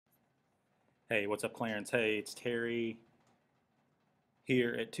Hey, what's up, Clarence? Hey, it's Terry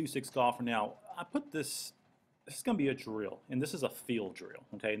here at 26 Golfer. Now, I put this is going to be a drill, and this is a field drill,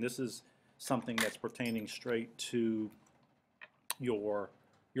 okay? And this is something that's pertaining straight to your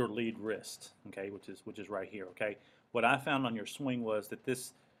your lead wrist, okay, which is right here, okay? What I found on your swing was that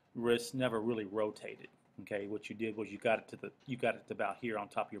this wrist never really rotated, okay? What you did was you got it to about here on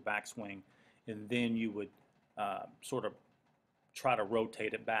top of your backswing, and then you would sort of try to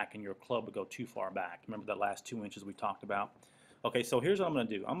rotate it back and your club would go too far back. Remember that last 2 inches we talked about? Okay, so here's what I'm going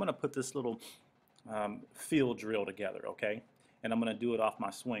to do. I'm going to put this little field drill together, okay? And I'm going to do it off my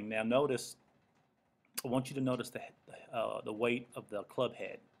swing. Now notice, I want you to notice the weight of the club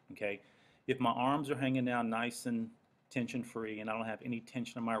head, okay? If my arms are hanging down nice and tension free and I don't have any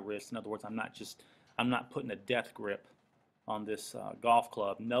tension in my wrist, in other words, I'm not putting a death grip on this golf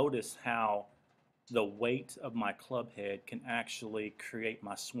club, notice how the weight of my club head can actually create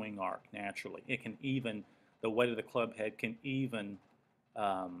my swing arc naturally. The weight of the club head can even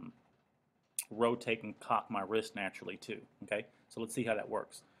rotate and cock my wrist naturally too. Okay, so let's see how that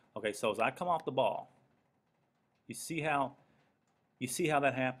works. Okay, so as I come off the ball, you see how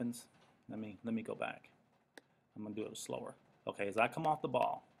that happens? Let me go back. I'm gonna do it slower. Okay, as I come off the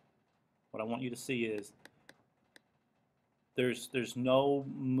ball, what I want you to see is there's no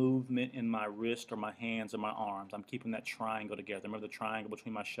movement in my wrist or my hands or my arms. I'm keeping that triangle together. Remember the triangle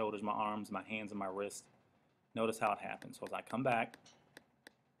between my shoulders, my arms, my hands, and my wrist? Notice how it happens. So as I come back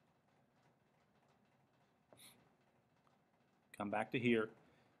to here,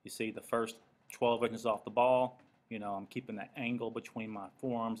 you see the first 12 inches off the ball. You know, I'm keeping that angle between my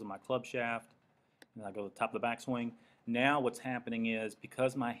forearms and my club shaft. And I go to the top of the backswing. Now what's happening is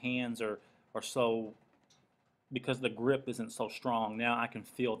because my hands are so because the grip isn't so strong, now I can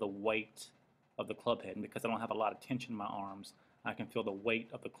feel the weight of the club head. And because I don't have a lot of tension in my arms, I can feel the weight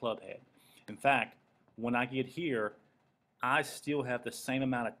of the club head. In fact, when I get here, I still have the same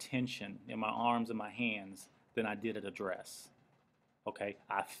amount of tension in my arms and my hands than I did at address. Okay,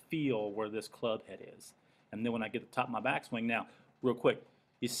 I feel where this club head is. And then when I get to the top of my backswing, now, real quick,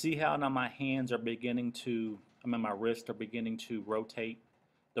 you see how now my hands are beginning to, my wrists are beginning to rotate?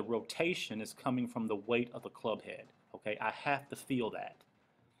 The rotation is coming from the weight of the club head. Okay, I have to feel that.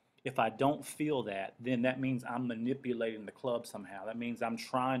 If I don't feel that, then that means I'm manipulating the club somehow. That means I'm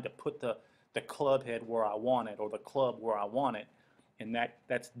trying to put the club head where I want it or the club where I want it, and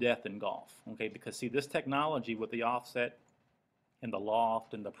that's death in golf. Okay, because see, this technology with the offset and the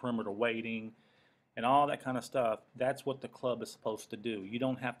loft and the perimeter weighting and all that kind of stuff, that's what the club is supposed to do. You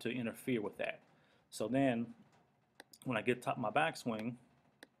don't have to interfere with that. So then when I get to top of my backswing,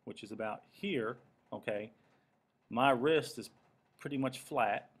 which is about here, okay, my wrist is pretty much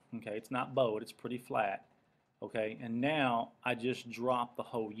flat, okay, it's not bowed, it's pretty flat, okay, and now I just drop the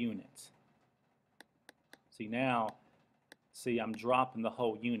whole unit. See, I'm dropping the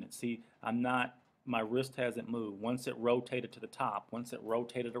whole unit. See, my wrist hasn't moved. Once it rotated to the top, once it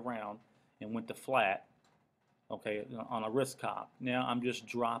rotated around and went to flat, okay, on a wrist cop, now I'm just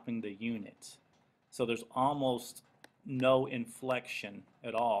dropping the unit. So there's almost no inflection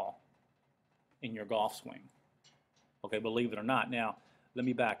at all in your golf swing. Okay, believe it or not. Now, let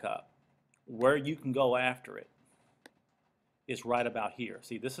me back up. Where you can go after it is right about here.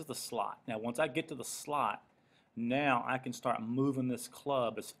 See, this is the slot. Now, once I get to the slot, now I can start moving this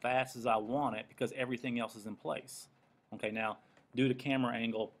club as fast as I want it because everything else is in place. Okay, now, due to camera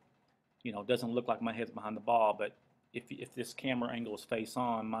angle, you know, it doesn't look like my head's behind the ball, but if this camera angle is face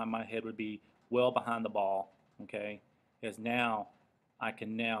on, my head would be well behind the ball, okay? As now I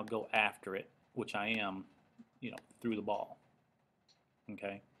can now go after it, which I am, you know, through the ball.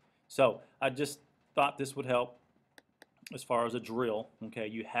 Okay, so I just thought this would help as far as a drill. Okay,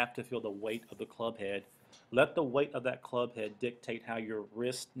 you have to feel the weight of the club head. Let the weight of that club head dictate how your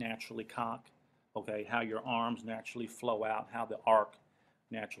wrists naturally cock. Okay, how your arms naturally flow out, how the arc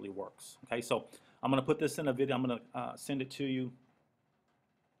naturally works. Okay, so I'm going to put this in a video. I'm going to send it to you.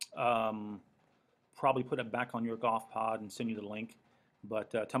 Probably put it back on your golf pod and send you the link,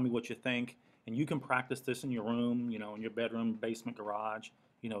 but tell me what you think, and you can practice this in your room, you know, in your bedroom, basement, garage,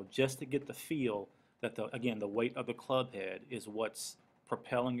 you know, just to get the feel that again the weight of the club head is what's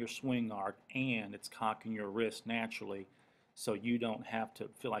propelling your swing arc and it's cocking your wrist naturally, so you don't have to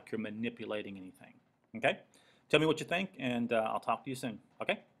feel like you're manipulating anything. Okay, tell me what you think, and I'll talk to you soon.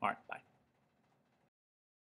 Okay, all right, bye.